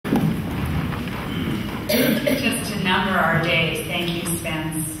Just to number our days. Thank you,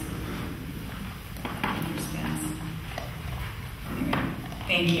 Spence. Thank you, Spence.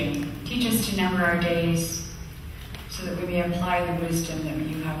 Thank you. Teach us to number our days so that we may apply the wisdom that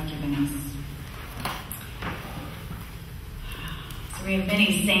you have given us. So we have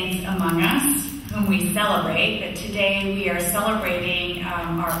many saints among us whom we celebrate, but today we are celebrating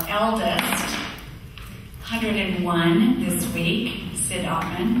our eldest, 101 this week, Sid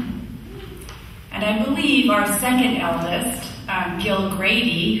Ottman. And I believe our second eldest, Gil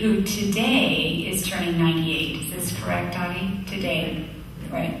Grady, who today is turning 98. Is this correct, Dottie? Today,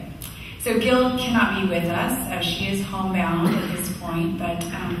 right. So Gil cannot be with us, as she is homebound at this point, but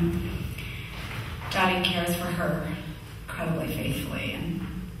Dottie cares for her incredibly faithfully. And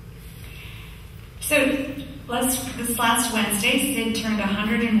so this last Wednesday, Sid turned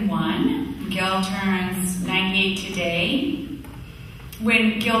 101. Gil turns 98 today.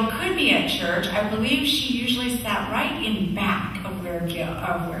 When Gil could be at church, I believe she usually sat right in back of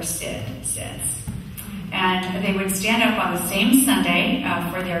where Sid sits. And they would stand up on the same Sunday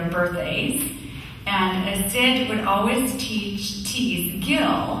for their birthdays. And Sid would always tease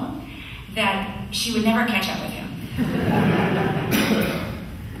Gil that she would never catch up with him.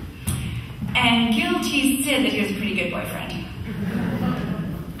 And Gil teased Sid that he was a pretty good boyfriend.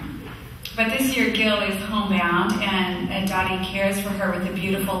 But this year, Gil is homebound, and Dottie cares for her with the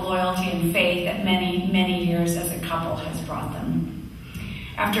beautiful loyalty and faith that many, many years as a couple has brought them.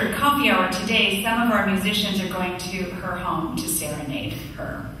 After a coffee hour today, some of our musicians are going to her home to serenade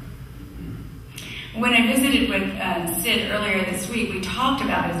her. When I visited with Sid earlier this week, we talked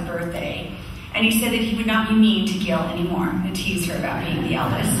about his birthday, and he said that he would not be mean to Gil anymore and tease her about being the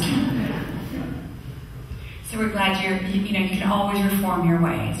eldest. So we're glad you can always reform your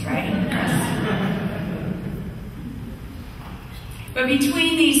ways, right? But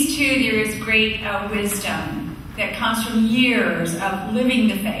between these two, there is great wisdom that comes from years of living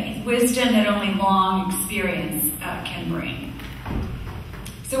the faith, wisdom that only long experience can bring.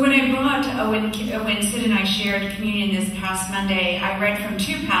 So when when Sid and I shared communion this past Monday, I read from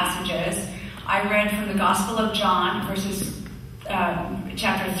two passages. I read from the Gospel of John,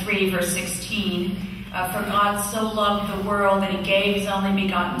 chapter 3, verse 16. For God so loved the world that he gave his only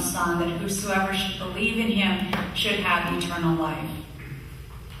begotten Son, that whosoever should believe in him should have eternal life.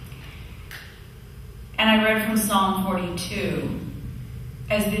 And I read from Psalm 42.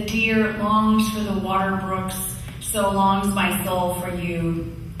 As the deer longs for the water brooks, so longs my soul for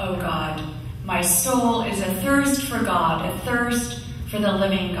you, O God. My soul is athirst for God, athirst for the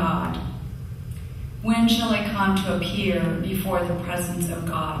living God. When shall I come to appear before the presence of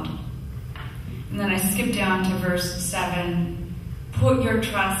God? And then I skip down to verse 7. Put your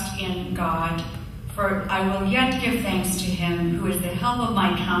trust in God, for I will yet give thanks to him who is the help of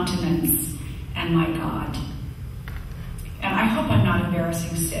my countenance and my God. And I hope I'm not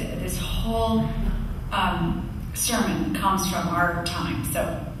embarrassing Sid, that this whole sermon comes from our time,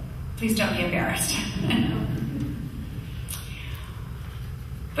 so please don't be embarrassed.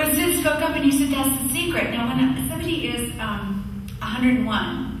 But Sid spoke up and he said that's the secret. Now when somebody is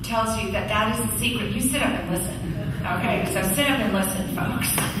 101, tells you that is the secret, you sit up and listen. Okay, so sit up and listen,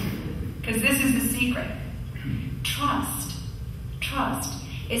 folks. Because this is the secret. Trust. Trust.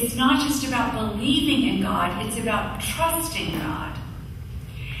 It's not just about believing in God, it's about trusting God.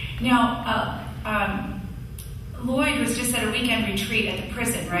 Now, Lloyd was just at a weekend retreat at the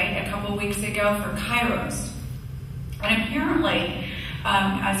prison, right, a couple weeks ago for Kairos. And apparently,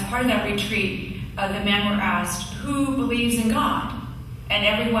 as part of that retreat, the men were asked, who believes in God? And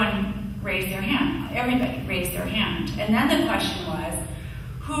everyone raised their hand. Everybody raised their hand. And then the question was,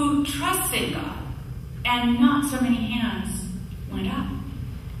 who trusts in God? And not so many hands went up,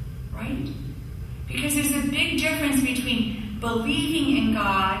 right? Because there's a big difference between believing in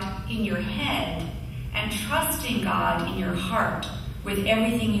God in your head and trusting God in your heart with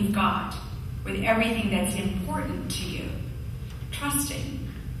everything you've got, with everything that's important to you. Trusting.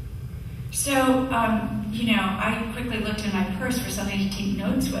 So, I quickly looked in my purse for something to take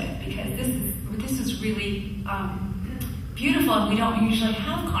notes with, because this is really beautiful, and we don't usually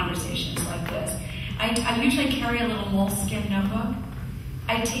have conversations like this. I usually carry a little moleskin notebook.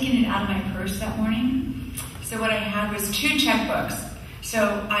 I'd taken it out of my purse that morning, so what I had was 2 checkbooks.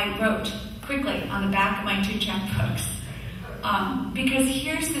 So I wrote quickly on the back of my 2 checkbooks, because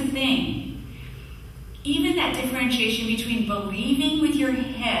here's the thing. Even that differentiation between believing with your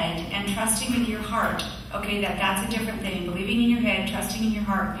head and trusting with your heart, okay, that's a different thing. Believing in your head, trusting in your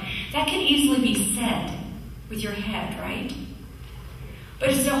heart, that can easily be said with your head, right? But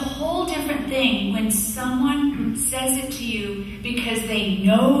it's a whole different thing when someone says it to you because they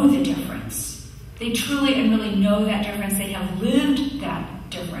know the difference. They truly and really know that difference. They have lived that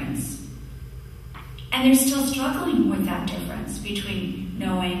difference. And they're still struggling with that difference between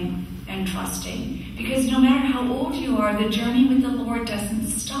knowing and trusting. Because no matter how old you are, the journey with the Lord doesn't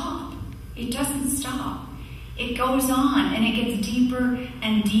stop. It doesn't stop. It goes on, and it gets deeper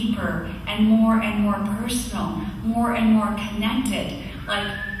and deeper and more personal, more and more connected,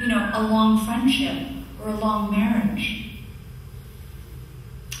 like, a long friendship or a long marriage.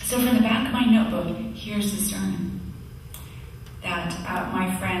 So from the back of my notebook, here's the sermon that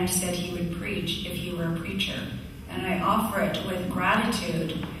my friend said he would preach if he were a preacher. And I offer it with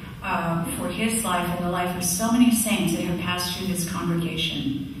gratitude for his life and the life of so many saints that have passed through this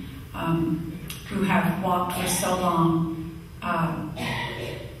congregation, who have walked for so long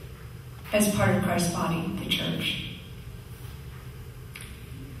as part of Christ's body, the church.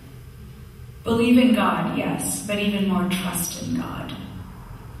 Believe in God, yes, but even more trust in God.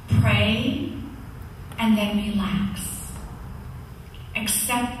 Pray and then relax.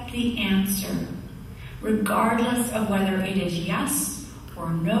 Accept the answer, regardless of whether it is yes or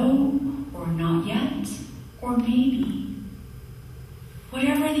no or not yet or maybe.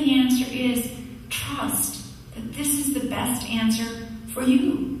 Whatever the answer is, trust that this is the best answer for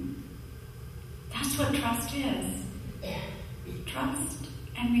you. That's what trust is. Trust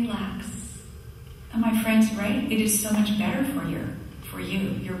and relax. And my friend's right, it is so much better for you,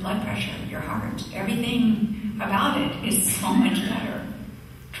 your blood pressure, your heart. Everything about it is so much better.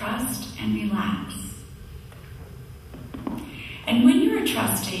 Trust and relax. And when you're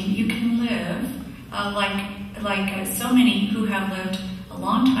trusting, you can live like so many who have lived a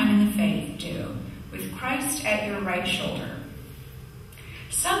long time in the faith do, with Christ at your right shoulder.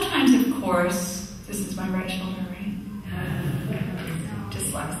 Sometimes, of course, this is my right shoulder, right?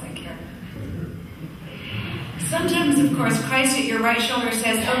 Dyslexic here. Sometimes, of course, Christ at your right shoulder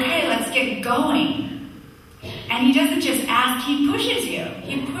says, okay, let's get going. And he doesn't just ask, he pushes you.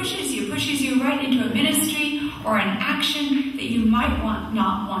 He pushes you right into a ministry or an action that you might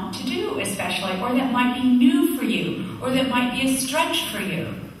not want to do, especially, or that might be new for you, or that might be a stretch for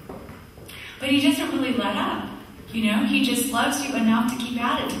you. But he doesn't really let up. He just loves you enough to keep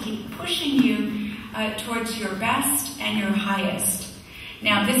at it, to keep pushing you towards your best and your highest.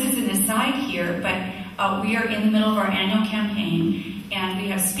 Now, this is an aside here, but we are in the middle of our annual campaign, and we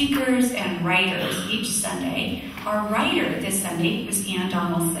have speakers and writers each Sunday. Our writer this Sunday was Ann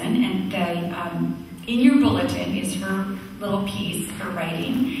Donaldson, and in your bulletin is her little piece, her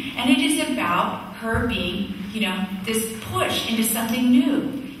writing, and it is about her being, this push into something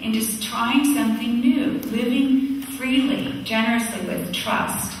new, into trying something new, living freely, generously with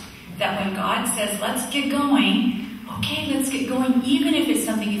trust, that when God says, let's get going, okay, let's get going, even if it's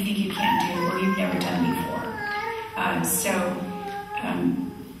something you think you can't do or you've never done before. So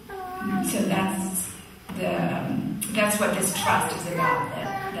that's what this trust is about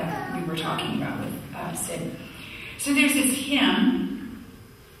that we were talking about with Sid. So there's this hymn,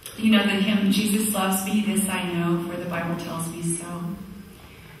 the hymn, Jesus loves me, this I know, for the Bible tells me so.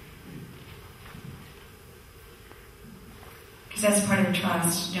 Because that's part of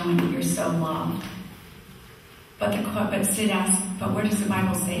trust, knowing that you're so loved. But Sid asks, but where does the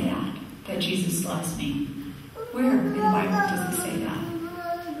Bible say that Jesus loves me? Where in the Bible does it say that?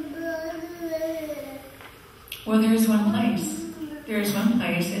 Well, there is one place. There is one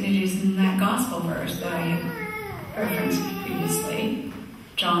place, and it is in that gospel verse that I referenced previously,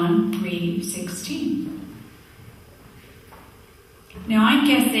 John 3:16. Now, I'm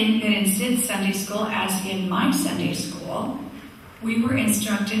guessing that in Sid's Sunday school, as in my Sunday school, we were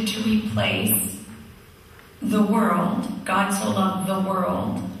instructed to replace the world, God so loved the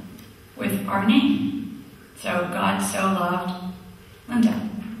world, with our name. So God so loved Linda.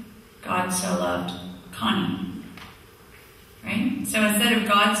 God so loved Connie. Right? So instead of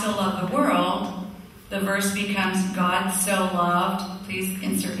God so loved the world, the verse becomes God so loved, please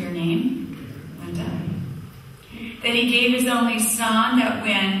insert your name, Linda, that he gave his only son, that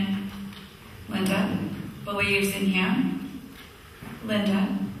when Linda believes in him,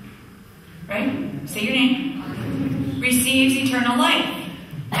 Linda, right? Say your name. Receives eternal life.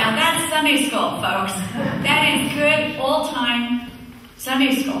 Now that's Sunday school, folks. That is good old-time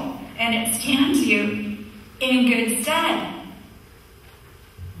Sunday school. And it stands you in good stead.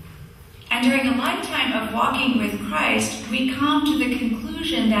 And during a lifetime of walking with Christ, we come to the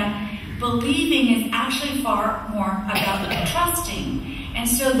conclusion that believing is actually far more about trusting. And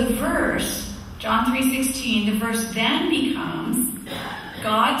so the verse, John 3:16, the verse then becomes,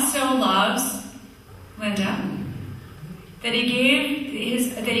 God so loves Linda that he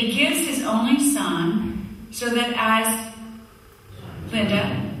gives his only son, so that as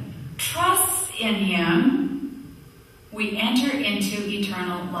Linda trusts in him, we enter into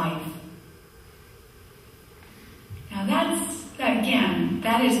eternal life. Now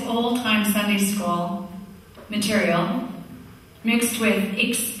that is old-time Sunday school material, mixed with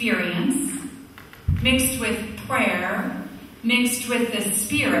experience, mixed with prayer, mixed with the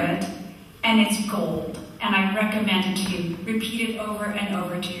Spirit, and it's gold. And I recommend it to you. Repeat it over and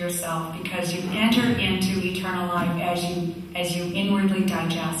over to yourself, because you enter into eternal life as you inwardly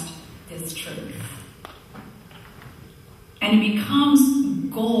digest this truth. And it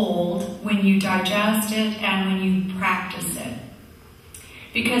becomes gold when you digest it and when you practice it.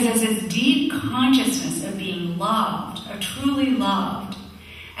 Because as this deep consciousness of being loved, of truly loved,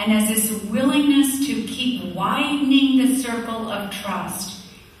 and as this willingness to keep widening the circle of trust,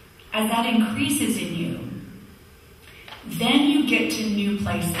 as that increases in you, then you get to new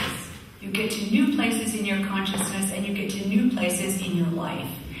places. You get to new places in your consciousness, and you get to new places in your life.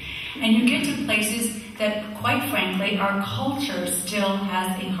 And you get to places that, quite frankly, our culture still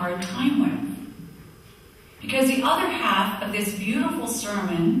has a hard time with. Because the other half of this beautiful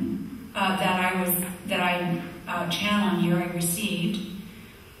sermon that I channeled here, I received,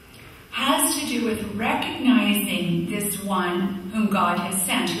 has to do with recognizing this one whom God has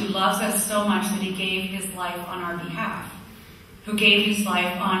sent, who loves us so much that he gave his life on our behalf, who gave his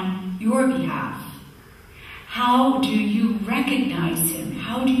life on your behalf. How do you recognize him?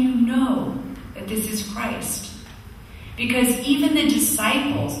 How do you know that this is Christ? Because even the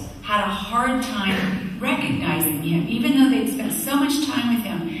disciples had a hard time recognizing him, even though they'd spent so much time with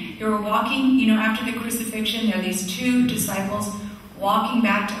him. They were walking, after the crucifixion, there are these two disciples walking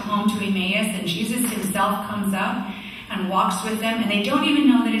back to home to Emmaus, and Jesus himself comes up and walks with them, and they don't even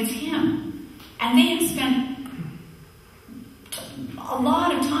know that it's him. And they have spent a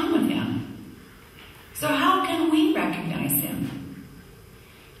lot of time with him. So how can we recognize him?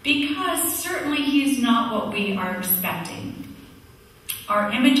 Because certainly he is not what we are expecting.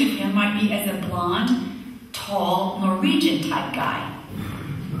 Our image of him might be as a blonde, tall, Norwegian type guy.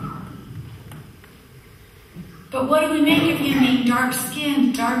 But what do we make of him being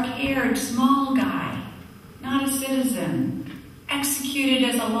dark-skinned, dark-haired, small guy, not a citizen, executed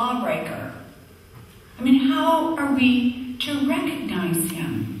as a lawbreaker? I mean, how are we to recognize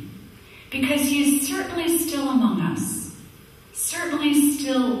him? Because he is certainly still among us, certainly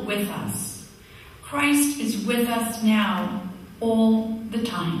still with us. Christ is with us now all the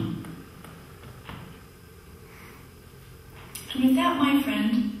time. And with that, my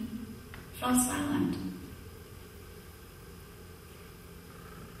friend fell silent.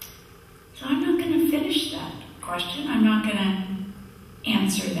 So I'm not going to finish that question. I'm not going to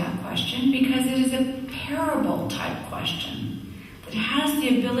answer that question, because it is a parable type question that has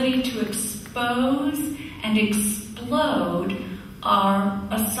the ability to expose and explode our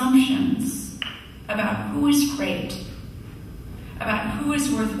assumptions about who is great, about who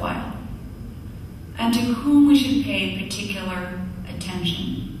is worthwhile, and to whom we should pay particular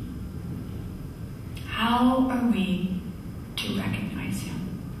attention. How are we to recognize him?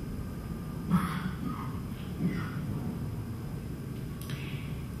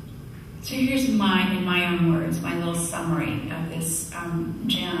 So here's in my own words, my little summary of this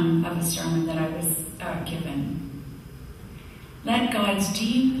gem of a sermon that I was given. Let God's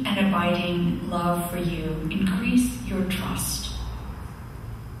deep and abiding love for you increase your trust.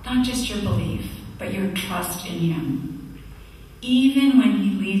 Not just your belief, but your trust in him. Even when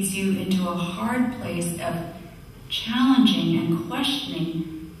he leads you into a hard place of challenging and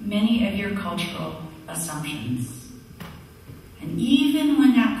questioning many of your cultural assumptions. And even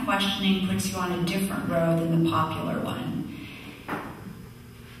when that questioning puts you on a different road than the popular one.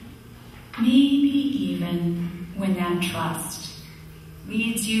 Maybe even when that trust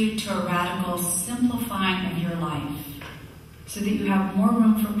leads you to a radical simplifying of your life so that you have more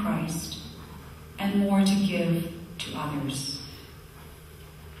room for Christ and more to give to others.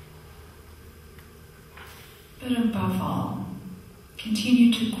 But above all,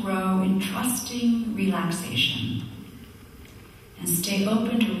 continue to grow in trusting relaxation and stay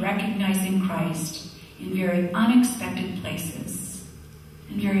open to recognizing Christ in very unexpected places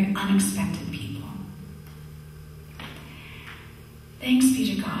and very unexpected people. Thanks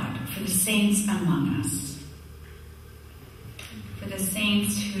be to God for the saints among us, for the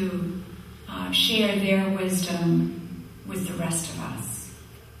saints who share their wisdom with the rest of us.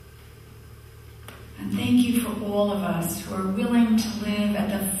 And thank you for all of us who are willing to live at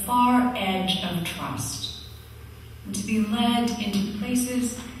the far edge of trust, and to be led into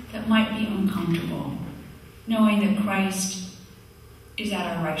places that might be uncomfortable, knowing that Christ is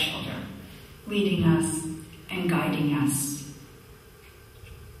at our right shoulder, leading us and guiding us.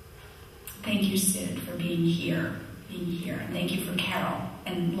 Thank you, Sid, for being here. And thank you for Carol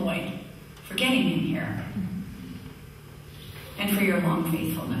and Lloyd for getting in here. And for your long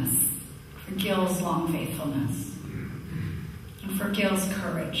faithfulness. For Gil's long faithfulness. And for Gil's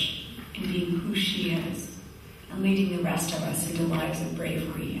courage in being who she is and leading the rest of us into lives of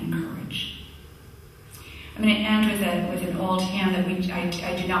bravery and courage. I'm going to end with an old hymn that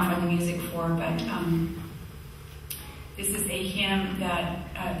I do not find the music for, but this is a hymn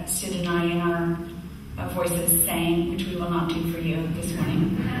that Sid and I in our voices sang, which we will not do for you this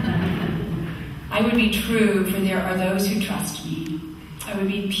morning. I would be true, for there are those who trust me. I would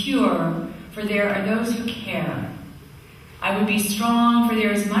be pure, for there are those who care. I would be strong, for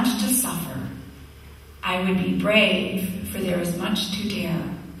there is much to suffer. I would be brave, for there is much to dare.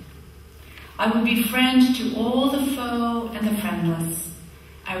 I would be friend to all the foe and the friendless.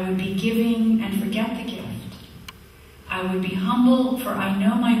 I would be giving and forget the gift. I would be humble, for I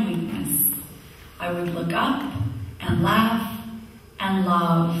know my weakness. I would look up and laugh and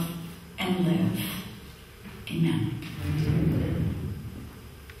love and live. Amen.